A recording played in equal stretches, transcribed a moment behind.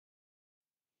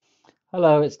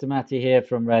Hello, it's Damati here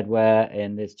from Redware.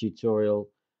 In this tutorial,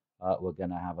 we're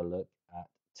going to have a look at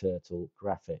turtle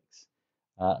graphics.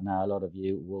 Now, a lot of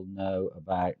you will know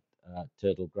about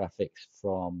turtle graphics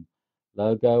from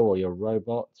Logo or your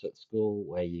robots at school,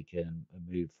 where you can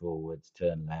move forwards,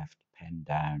 turn left, pen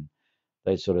down,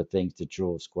 those sort of things to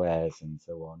draw squares and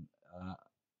so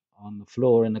on the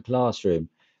floor in the classroom.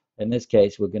 In this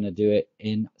case, we're going to do it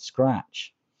in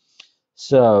Scratch.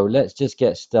 So let's just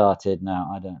get started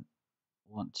now. I don't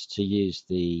want to use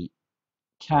the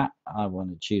cat, I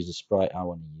want to choose a sprite, I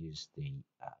want to use the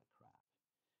crab.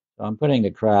 So I'm putting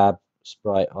the crab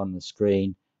sprite on the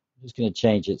screen. I'm just going to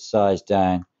change its size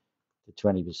down to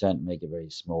 20%, make it very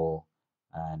small.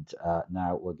 And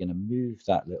now we're going to move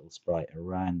that little sprite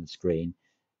around the screen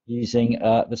using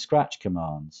the scratch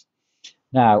commands.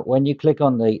 Now, when you click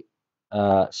on the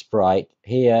sprite,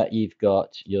 here you've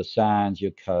got your sounds,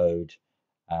 your code,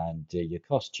 and your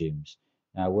costumes.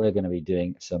 Now we're going to be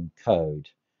doing some code.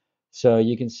 So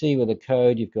you can see with the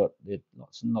code, you've got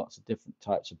lots and lots of different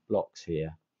types of blocks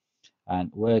here.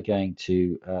 And we're going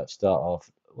to start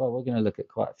off, well, we're going to look at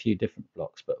quite a few different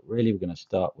blocks, but really we're going to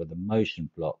start with the motion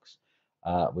blocks,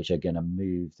 which are going to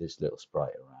move this little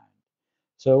sprite around.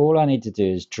 So all I need to do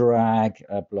is drag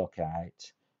a block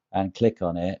out and click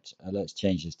on it. Let's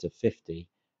change this to 50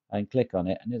 and click on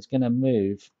it, and it's going to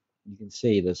move. You can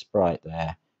see the sprite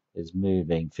there is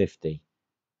moving 50.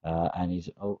 And he's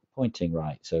pointing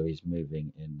right, so he's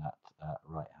moving in that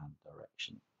right-hand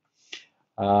direction.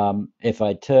 If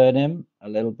I turn him a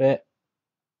little bit,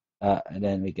 and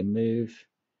then we can move,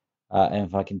 and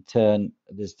if I can turn,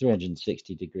 there's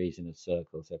 360 degrees in a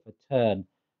circle, so if I turn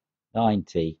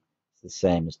 90, it's the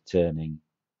same as turning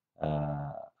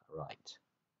right.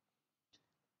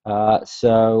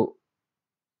 So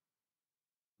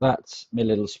that's my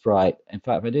little sprite. In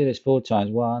fact, if I do this 4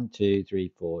 times, 1, 2,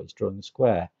 3, 4, it's drawing a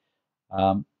square.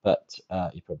 But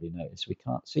you probably noticed we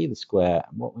can't see the square.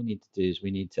 And what we need to do is we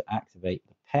need to activate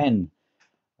the pen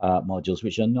modules,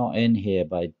 which are not in here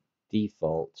by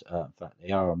default. In fact, they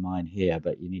are on mine here,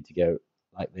 but you need to go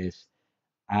like this,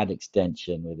 add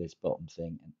extension with this bottom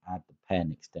thing, and add the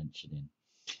pen extension in.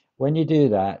 When you do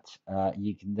that,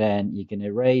 you can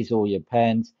erase all your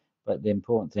pens, but the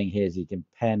important thing here is you can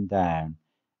pen down,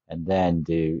 and then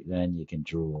you can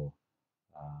draw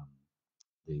um,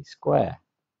 the square.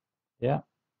 Yeah.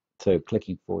 So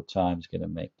clicking 4 times is going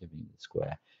to give me the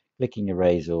square. Clicking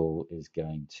erase all is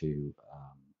going to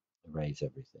erase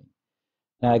everything.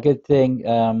 Now, a good thing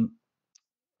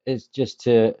is just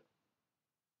to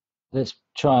let's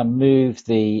try and move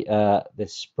the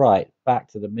sprite back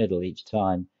to the middle each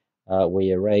time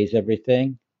we erase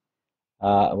everything.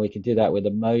 And we can do that with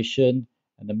a motion,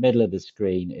 and the middle of the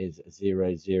screen is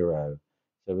 0, 0.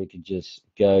 So we can just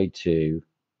go to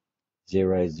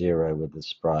 0, 0 with the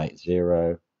sprite,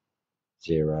 0,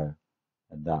 0,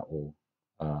 and that will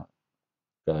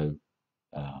go.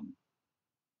 Um,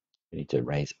 we need to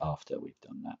erase after we've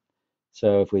done that.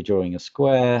 So if we're drawing a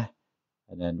square,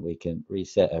 and then we can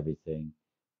reset everything,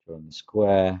 drawing the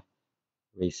square,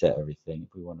 reset everything.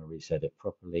 If we want to reset it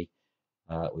properly,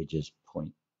 we just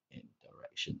point in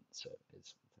direction so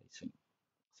it's facing.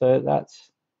 So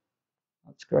that's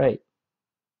great.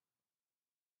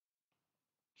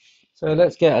 So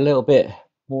let's get a little bit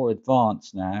more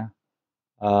advanced now,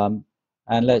 um,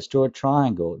 and let's draw a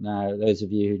triangle. Now, those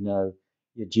of you who know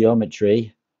your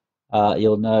geometry,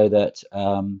 you'll know that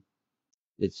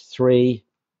it's 3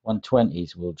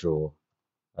 120s we'll draw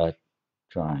a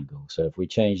triangle. So if we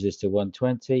change this to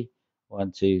 120,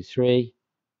 1, 2, 3,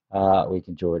 we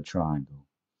can draw a triangle.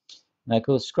 Now, of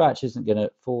course, Scratch isn't going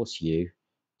to force you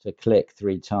to click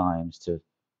 3 times to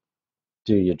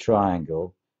do your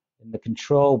triangle. In the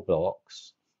control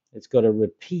blocks, it's got to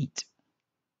repeat,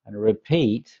 and a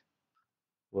repeat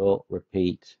will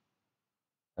repeat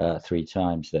 3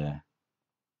 times there,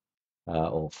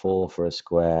 or 4 for a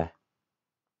square.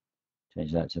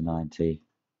 Change that to 90,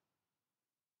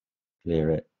 clear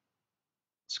it,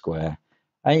 square.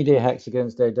 And you do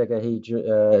hexagons,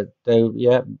 dodecahedron,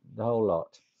 yeah, the whole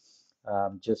lot,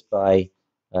 just by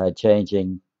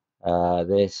changing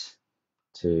this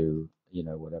to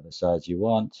whatever size you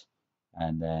want,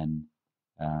 and then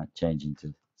changing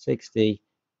to 60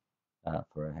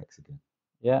 for a hexagon.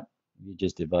 Yeah, you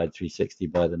just divide 360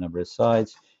 by the number of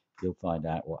sides, you'll find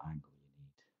out what angle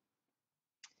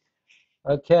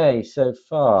you need. Okay, so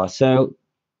far, so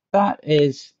that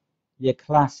is your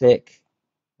classic,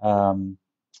 um,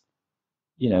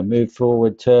 move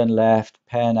forward, turn left,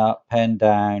 pen up, pen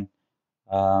down,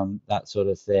 that sort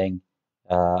of thing.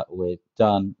 We're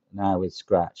done now with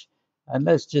Scratch. And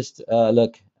let's just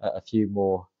look at a few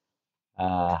more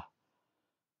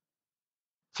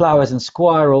flowers and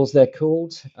squirrels, they're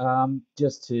called,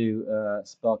 just to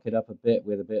spark it up a bit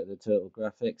with a bit of the turtle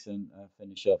graphics and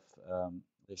finish off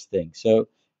this thing. So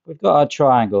we've got our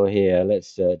triangle here.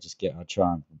 Let's just get our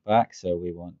triangle back. So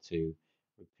we want to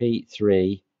repeat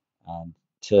 3 and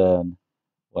turn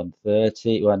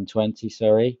 130, 120,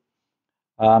 sorry.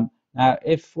 Now,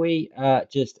 if we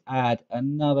just add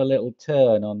another little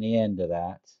turn on the end of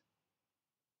that,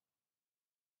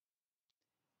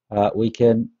 we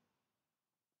can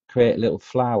create a little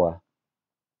flower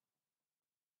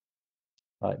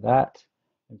like that.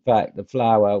 In fact, the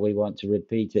flower, we want to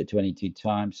repeat it 22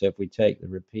 times. So if we take the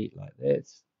repeat like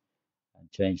this and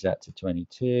change that to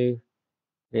 22,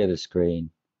 clear the screen,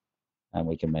 and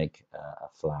we can make a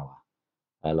flower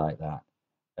like that.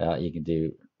 You can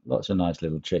do lots of nice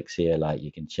little tricks here, like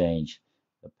you can change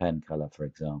the pen color, for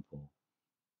example,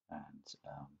 and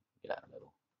get a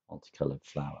little multicolored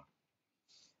flower.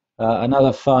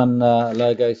 Another fun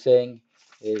logo thing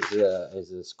is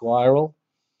a squirrel.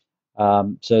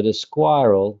 So the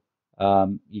squirrel,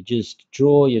 you just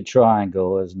draw your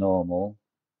triangle as normal,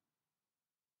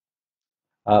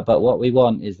 but what we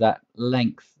want is that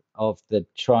length of the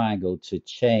triangle to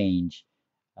change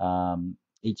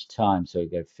each time. So we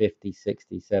go 50,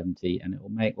 60, 70, and it will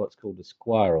make what's called a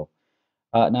squirrel.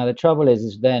 Now the trouble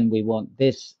is then we want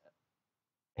this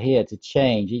here to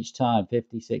change each time,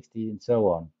 50, 60, and so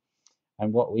on.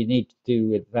 And what we need to do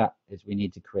with that is we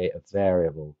need to create a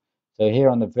variable. So here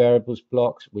on the variables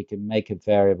blocks, we can make a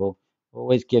variable.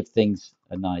 Always give things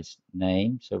a nice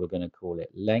name. So we're going to call it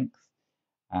length.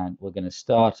 And we're going to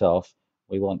start off,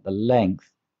 we want the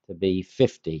length to be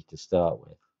 50 to start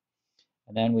with.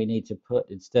 And then we need to put,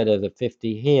 instead of the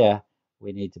 50 here,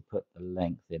 we need to put the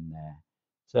length in there.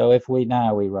 So if we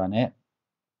run it,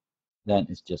 then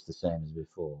it's just the same as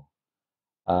before.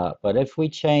 But if we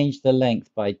change the length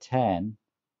by 10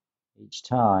 each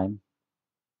time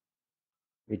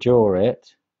we draw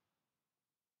it,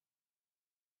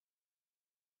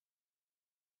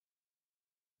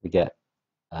 we get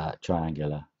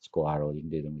triangular, squirrel. You can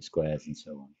do them with squares and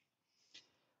so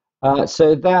on.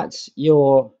 So that's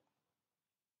your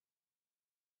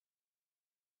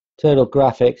turtle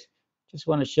graphics. Just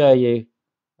want to show you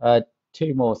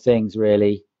two more things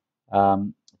really,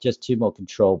 just two more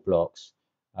control blocks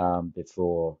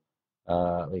before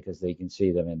because you can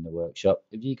see them in the workshop.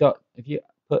 If you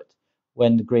put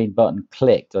when the green button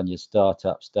clicked on your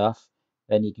startup stuff,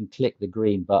 then you can click the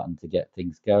green button to get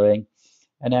things going,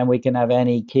 and then we can have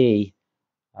any key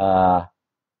to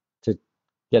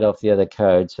get off the other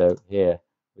code. So here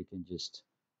we can just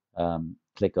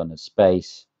click on the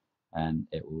space and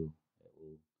it will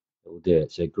do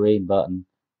it. So green button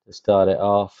to start it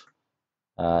off.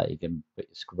 You can put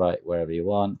your Sprite wherever you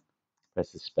want,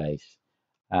 press the space,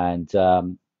 and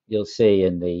you'll see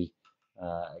in the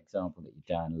example that you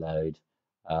download,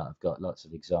 I've got lots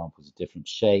of examples of different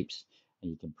shapes,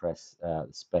 and you can press the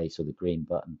space or the green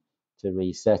button to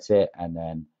reset it, and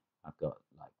then I've got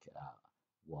like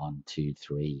 1, 2,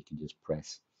 3. You can just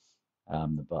press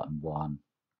the button 1,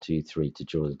 2, 3 to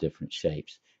draw the different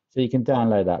shapes. So you can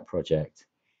download that project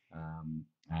and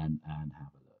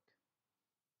have a look.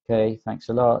 Okay, thanks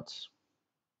a lot.